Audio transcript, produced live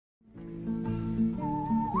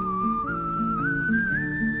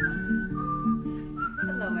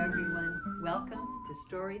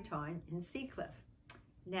story time in Seacliff.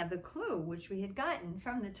 Now the clue, which we had gotten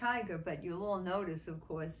from the tiger, but you'll all notice, of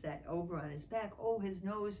course, that Oberon is back. Oh, his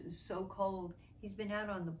nose is so cold. He's been out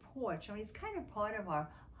on the porch. I mean, he's kind of part of our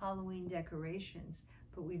Halloween decorations,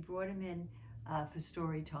 but we brought him in for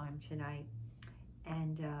story time tonight.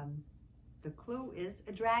 And the clue is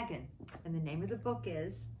a dragon. And the name of the book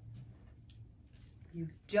is You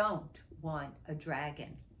Don't Want a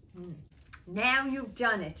Dragon. Now you've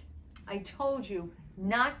done it. I told you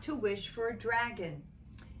not to wish for a dragon.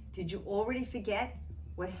 Did you already forget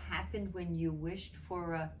what happened when you wished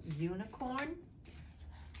for a unicorn?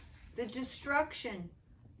 The destruction,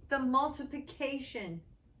 the multiplication,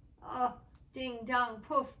 oh, ding dong,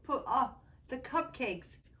 poof, poof, oh, the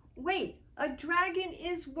cupcakes. Wait, a dragon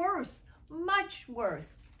is worse, much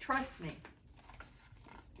worse, trust me.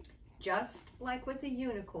 Just like with a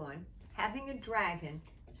unicorn, having a dragon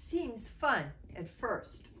seems fun at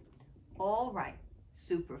first. All right,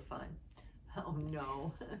 super fun. Oh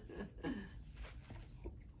no.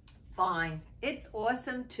 Fine, it's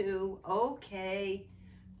awesome too, okay.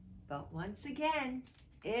 But once again,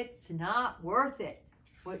 it's not worth it.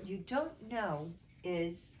 What you don't know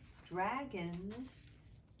is dragons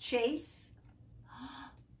chase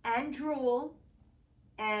and drool,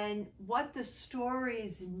 and what the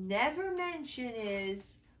stories never mention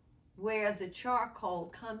is where the charcoal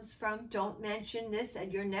comes from. Don't mention this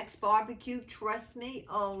at your next barbecue, trust me.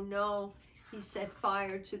 Oh no, he set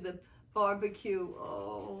fire to the barbecue.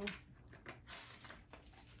 Oh.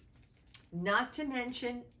 Not to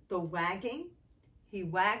mention the wagging. He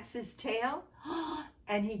wags his tail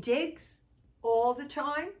and he digs all the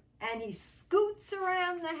time and he scoots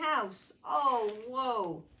around the house. Oh,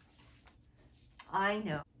 whoa. I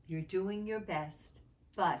know you're doing your best,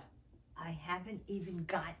 but I haven't even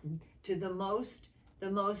gotten to the most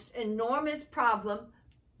enormous problem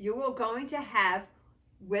you are going to have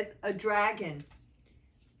with a dragon.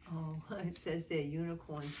 Oh, it says there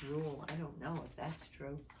unicorns rule. I don't know if that's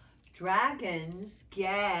true. Dragons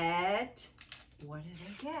get, what do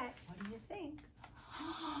they get? What do you think?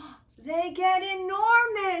 They get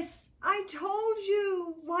enormous. I told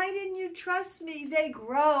you. Why didn't you trust me? They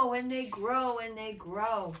grow and they grow and they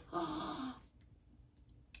grow.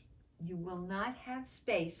 You will not have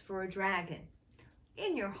space for a dragon.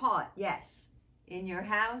 In your heart, yes. In your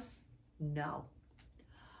house, no.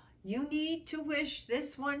 You need to wish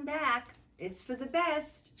this one back. It's for the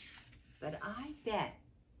best. But I bet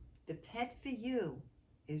the pet for you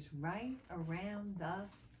is right around the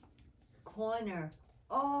corner.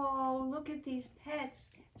 Oh, look at these pets.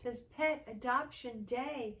 It says Pet Adoption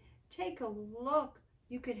Day. Take a look.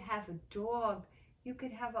 You could have a dog. You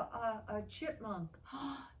could have a chipmunk.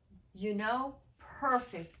 You know,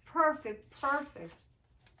 perfect, perfect, perfect.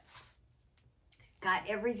 Got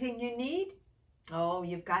everything you need? Oh,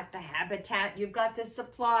 you've got the habitat, you've got the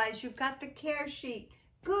supplies, you've got the care sheet.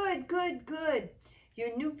 Good, good, good.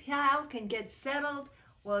 Your new pal can get settled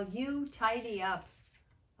while you tidy up.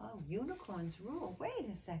 Oh, unicorns rule. Wait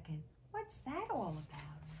a second. What's that all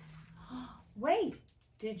about? Wait,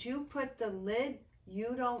 did you put the lid?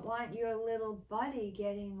 You don't want your little buddy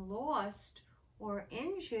getting lost or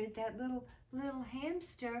injured, that little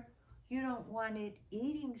hamster. You don't want it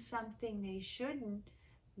eating something they shouldn't.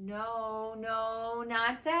 No, no,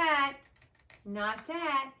 not that. Not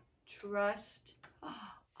that. Trust.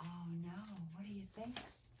 Oh no, what do you think?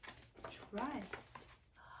 Trust.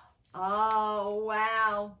 Oh,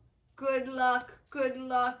 wow. Good luck, good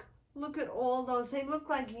luck. Look at all those. They look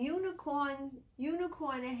like unicorn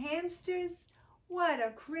hamsters. What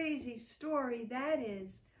a crazy story that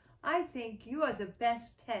is. I think you are the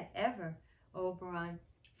best pet ever, Oberon.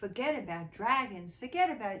 Forget about dragons. Forget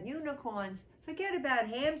about unicorns. Forget about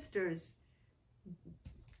hamsters.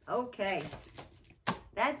 Okay.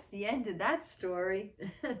 That's the end of that story.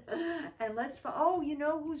 And oh, you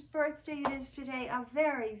know whose birthday it is today? A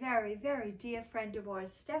very, very, very dear friend of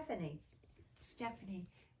ours, Stephanie. Stephanie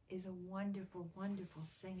is a wonderful, wonderful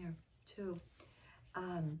singer, too.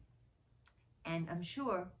 And I'm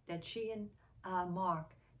sure that she and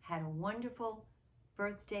Mark had a wonderful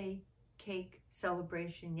birthday cake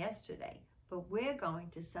celebration yesterday. But we're going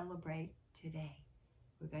to celebrate today.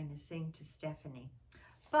 We're going to sing to Stephanie.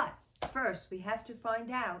 But first, we have to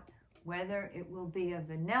find out whether it will be a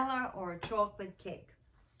vanilla or a chocolate cake.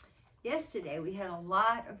 Yesterday, we had a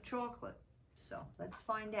lot of chocolate. So let's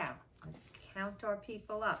find out. Let's count our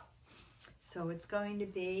people up. So it's going to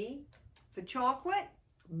be, for chocolate,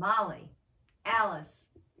 Molly, Alice,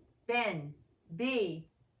 Ben, Bee,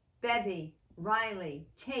 Bevy, Riley,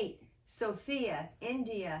 Tate, Sophia,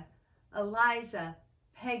 India, Eliza,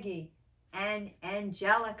 Peggy, and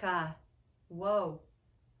Angelica. Whoa,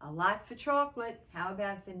 A lot for chocolate. How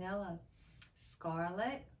about vanilla?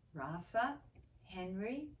 Scarlett, Rafa,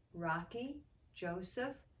 Henry, Rocky,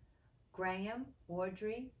 Joseph, Graham,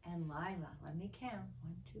 Audrey, and Lila. Let me count.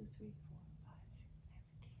 1, 2, 3, 4,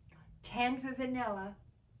 5, 6, 7, 8, 9, 10 for vanilla. 1,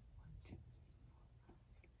 2, 3, 4, 5,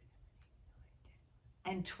 6, 7, 8, 9,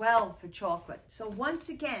 10. And 12 for chocolate. So once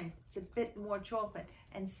again, it's a bit more chocolate.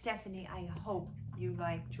 And Stephanie, I hope you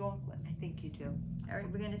like chocolate. I think you do. All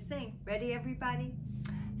right, we're going to sing. Ready, everybody?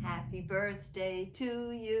 Happy birthday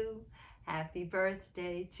to you. Happy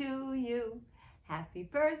birthday to you. Happy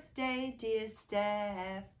birthday, dear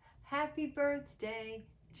Steph. Happy birthday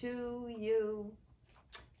to you.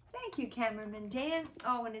 Thank you, cameraman Dan.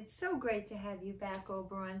 Oh, and it's so great to have you back,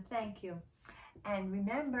 Oberon. Thank you. And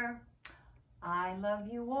remember, I love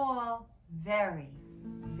you all very,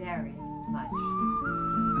 very much.